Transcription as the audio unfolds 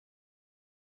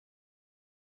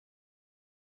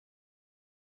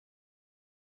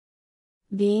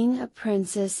Being a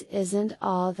princess isn't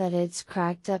all that it's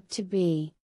cracked up to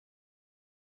be.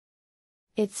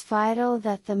 It's vital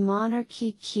that the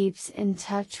monarchy keeps in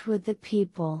touch with the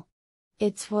people.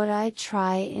 It's what I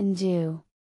try and do.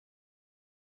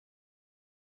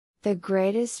 The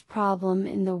greatest problem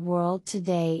in the world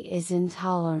today is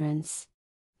intolerance.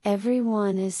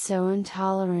 Everyone is so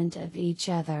intolerant of each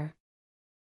other.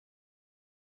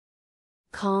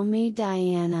 Call me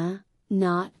Diana,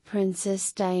 not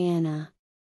Princess Diana.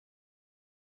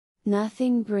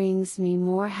 Nothing brings me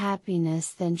more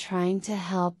happiness than trying to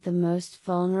help the most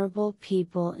vulnerable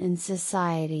people in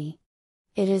society.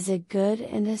 It is a good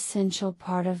and essential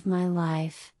part of my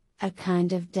life, a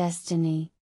kind of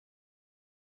destiny.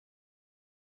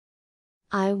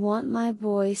 I want my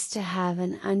boys to have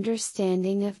an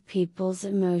understanding of people's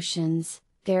emotions,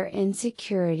 their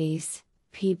insecurities,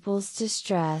 people's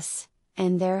distress,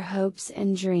 and their hopes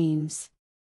and dreams.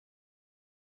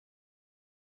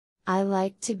 I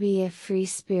like to be a free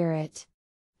spirit.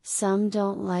 Some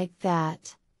don't like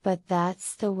that, but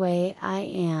that's the way I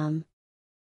am.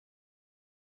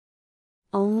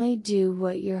 Only do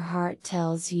what your heart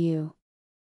tells you.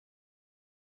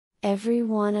 Every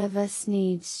one of us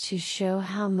needs to show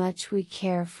how much we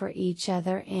care for each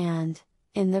other and,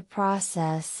 in the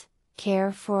process,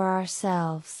 care for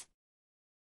ourselves.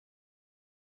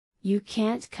 You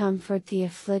can't comfort the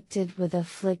afflicted with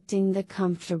afflicting the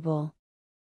comfortable.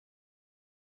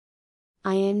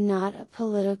 I am not a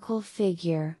political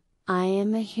figure, I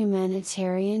am a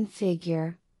humanitarian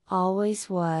figure, always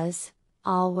was,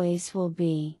 always will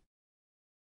be.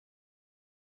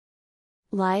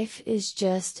 Life is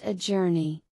just a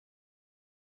journey.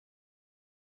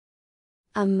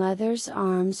 A mother's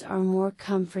arms are more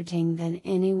comforting than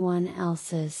anyone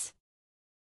else's.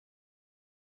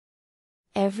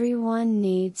 Everyone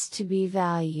needs to be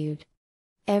valued.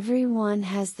 Everyone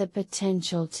has the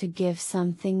potential to give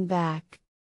something back.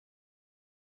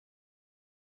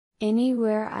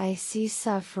 Anywhere I see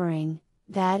suffering,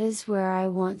 that is where I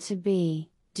want to be,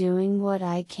 doing what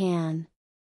I can.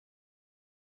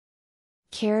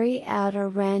 Carry out a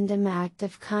random act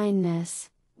of kindness,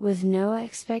 with no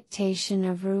expectation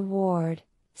of reward,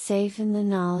 safe in the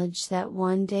knowledge that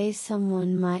one day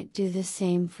someone might do the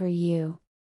same for you.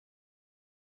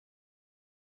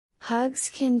 Hugs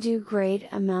can do great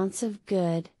amounts of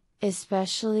good,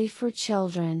 especially for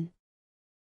children.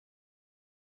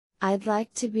 I'd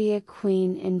like to be a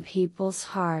queen in people's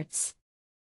hearts.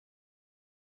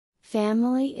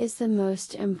 Family is the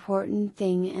most important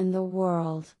thing in the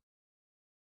world.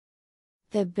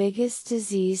 The biggest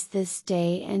disease this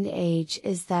day and age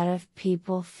is that of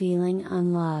people feeling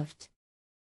unloved.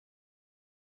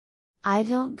 I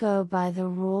don't go by the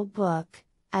rule book,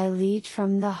 I lead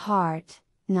from the heart,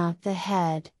 not the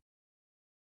head.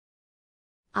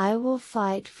 I will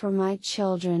fight for my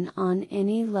children on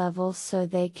any level so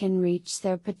they can reach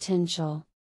their potential.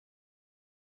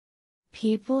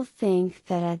 People think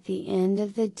that at the end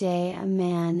of the day a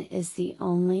man is the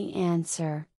only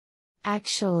answer.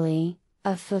 Actually,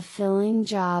 a fulfilling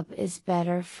job is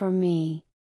better for me.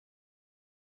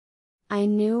 I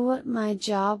knew what my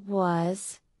job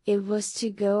was, it was to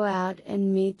go out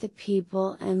and meet the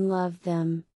people and love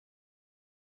them.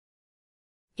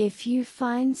 If you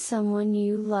find someone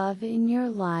you love in your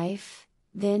life,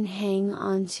 then hang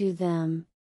on to them.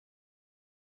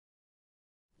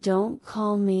 Don't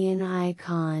call me an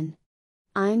icon.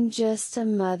 I'm just a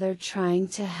mother trying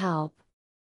to help.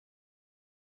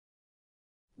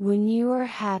 When you are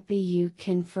happy you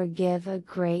can forgive a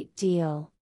great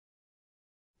deal.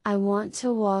 I want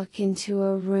to walk into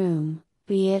a room,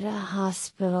 be it a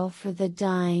hospital for the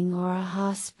dying or a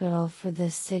hospital for the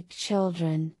sick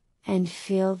children, and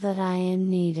feel that I am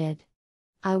needed.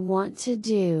 I want to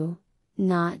do,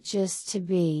 not just to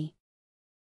be.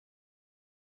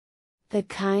 The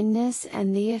kindness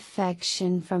and the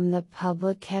affection from the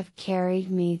public have carried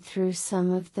me through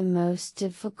some of the most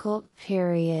difficult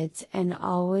periods, and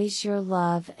always your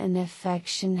love and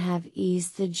affection have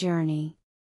eased the journey.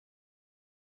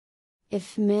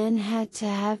 If men had to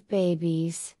have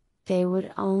babies, they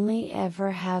would only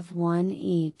ever have one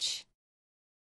each.